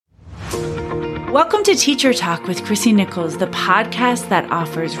Welcome to Teacher Talk with Chrissy Nichols, the podcast that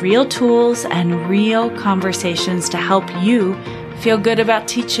offers real tools and real conversations to help you feel good about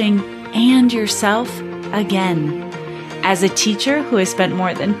teaching and yourself again. As a teacher who has spent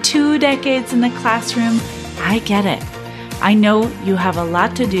more than 2 decades in the classroom, I get it. I know you have a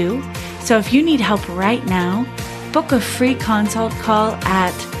lot to do, so if you need help right now, book a free consult call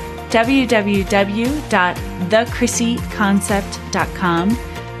at www.thechrissy.concept.com.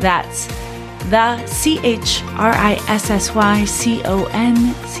 That's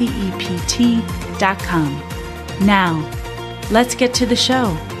thechrissy.concept.com. Now, let's get to the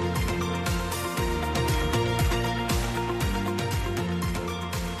show.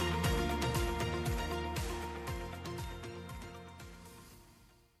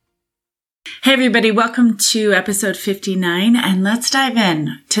 Hey everybody, welcome to episode 59, and let's dive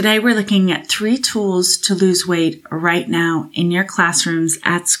in. Today we're looking at 3 tools to lose weight right now in your classrooms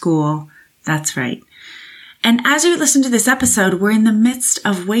at school. That's right. And as you listen to this episode, we're in the midst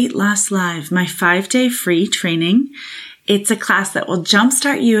of Weight Loss Live, my 5-day free training. It's a class that will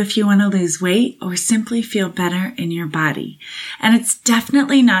jumpstart you if you want to lose weight or simply feel better in your body. And it's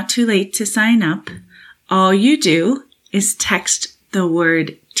definitely not too late to sign up. All you do is text the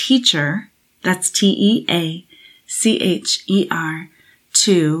word teacher, that's TEACHER,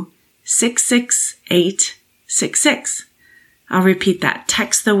 to 66866. I'll repeat that.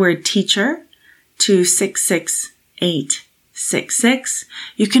 Text the word teacher to 66866.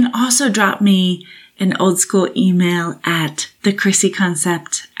 You can also drop me an old school email at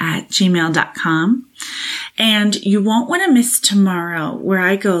thechrissy.concept@gmail.com. And you won't want to miss tomorrow, where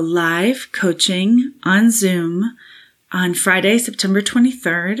I go live coaching on Zoom on Friday, September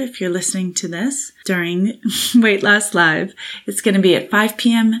 23rd. If you're listening to this during Weight Loss Live, it's going to be at 5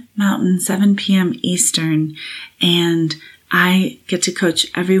 p.m. Mountain, 7 p.m. Eastern. And I get to coach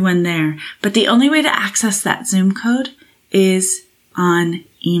everyone there. But the only way to access that Zoom code is on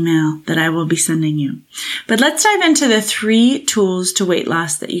email that I will be sending you. But let's dive into the 3 tools to weight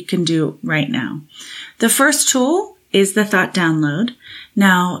loss that you can do right now. The first tool is the thought download.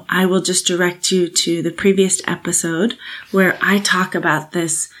 Now, I will just direct you to the previous episode where I talk about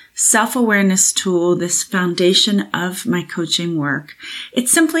this self-awareness tool, this foundation of my coaching work.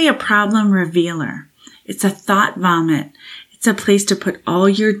 It's simply a problem revealer. It's a thought vomit. It's a place to put all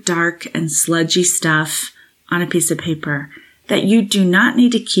your dark and sludgy stuff on a piece of paper that you do not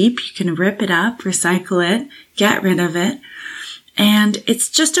need to keep. You can rip it up, recycle it, get rid of it. And it's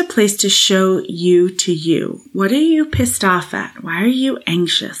just a place to show you to you. What are you pissed off at? Why are you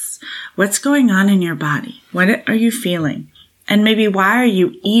anxious? What's going on in your body? What are you feeling? And maybe why are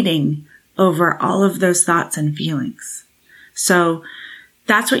you eating over all of those thoughts and feelings? So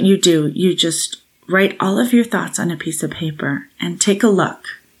that's what you do. You just write all of your thoughts on a piece of paper and take a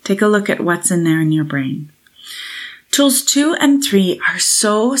look. Take a look at what's in there in your brain. Tools 2 and 3 are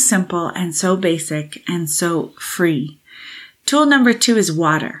so simple and so basic and so free. Tool number 2 is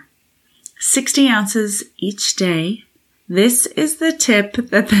water. 60 ounces each day. This is the tip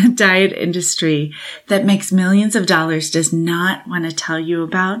that the diet industry that makes millions of dollars does not want to tell you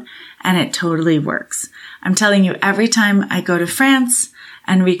about, and it totally works. I'm telling you, every time I go to France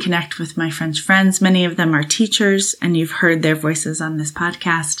and reconnect with my French friends, many of them are teachers, and you've heard their voices on this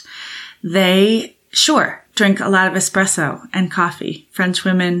podcast, they, drink a lot of espresso and coffee. French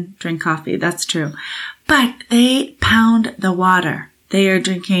women drink coffee, that's true. But they pound the water. They are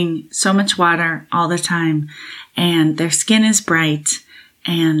drinking so much water all the time, and their skin is bright.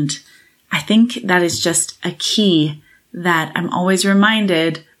 And I think that is just a key that I'm always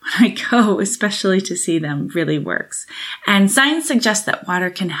reminded when I go, especially to see them, really works. And science suggests that water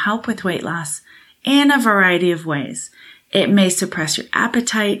can help with weight loss in a variety of ways. It may suppress your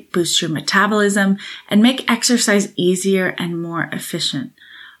appetite, boost your metabolism, and make exercise easier and more efficient.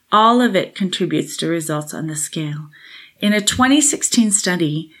 All of it contributes to results on the scale. In a 2016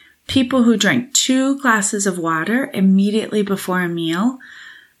 study, people who drank 2 glasses of water immediately before a meal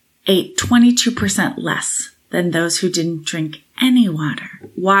ate 22% less than those who didn't drink any water.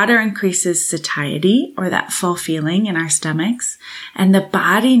 Water increases satiety, or that full feeling in our stomachs, and the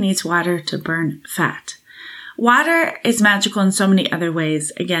body needs water to burn fat. Water is magical in so many other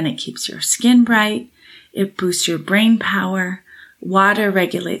ways. Again, it keeps your skin bright. It boosts your brain power. Water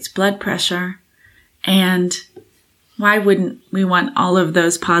regulates blood pressure. And why wouldn't we want all of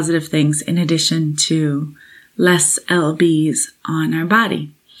those positive things in addition to less lbs on our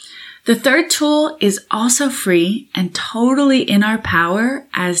body? The third tool is also free and totally in our power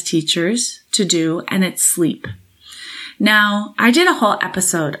as teachers to do, and it's sleep. Now, I did a whole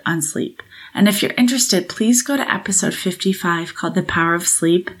episode on sleep, And if you're interested, please go to episode 55 called The Power of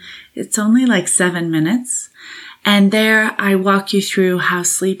Sleep. It's only like 7 minutes. And there I walk you through how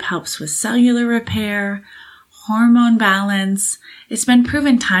sleep helps with cellular repair, hormone balance. It's been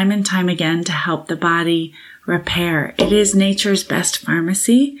proven time and time again to help the body repair. It is nature's best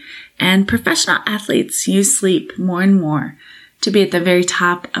pharmacy, and professional athletes use sleep more and more to be at the very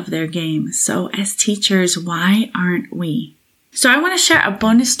top of their game. So as teachers, why aren't we? So I want to share a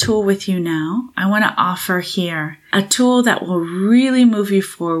bonus tool with you now. I want to offer here a tool that will really move you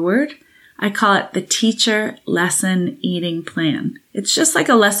forward. I call it the Teacher Lesson Eating Plan. It's just like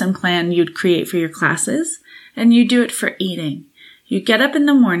a lesson plan you'd create for your classes, and you do it for eating. You get up in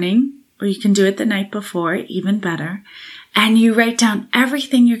the morning, or you can do it the night before, even better, and you write down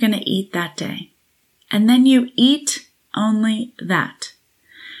everything you're going to eat that day. And then you eat only that.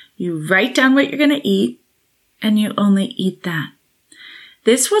 You write down what you're going to eat, and you only eat that.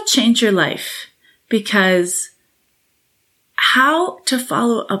 This will change your life, because how to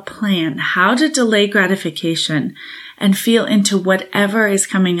follow a plan, how to delay gratification and feel into whatever is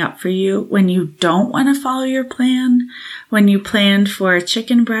coming up for you when you don't want to follow your plan, when you planned for a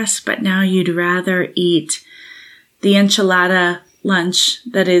chicken breast, but now you'd rather eat the enchilada lunch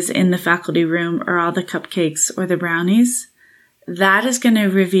that is in the faculty room, or all the cupcakes or the brownies. That is going to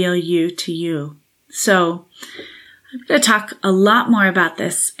reveal you to you. So I'm going to talk a lot more about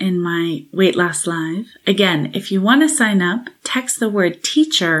this in my Weight Loss Live. Again, if you want to sign up, text the word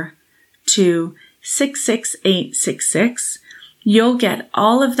teacher to 66866. You'll get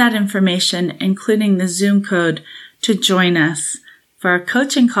all of that information, including the Zoom code to join us for a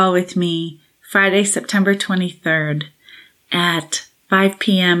coaching call with me Friday, September 23rd at 5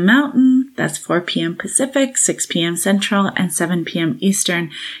 p.m. Mountain, that's 4 p.m. Pacific, 6 p.m. Central, and 7 p.m. Eastern.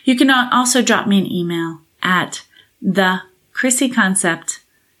 You can also drop me an email at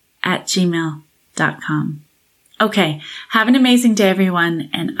thechrissyconcept@gmail.com. Okay, have an amazing day, everyone,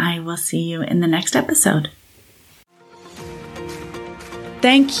 and I will see you in the next episode.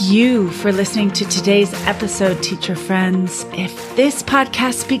 Thank you for listening to today's episode, teacher friends. If this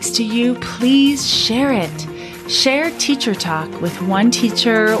podcast speaks to you, please share it. Share Teacher Talk with one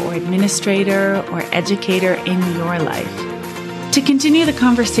teacher or administrator or educator in your life. To continue the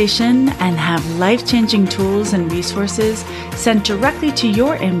conversation and have life-changing tools and resources sent directly to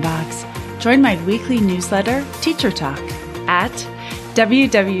your inbox, join my weekly newsletter, Teacher Talk, at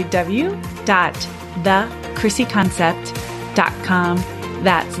www.thechrissyconcept.com.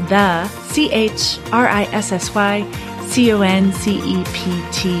 That's the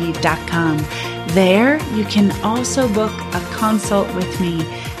CHRISSYCONCEPT.com. There, you can also book a consult with me.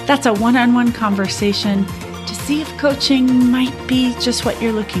 That's a one-on-one conversation to see if coaching might be just what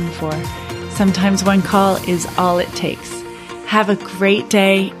you're looking for. Sometimes one call is all it takes. Have a great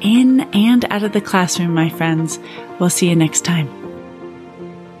day in and out of the classroom, my friends. We'll see you next time.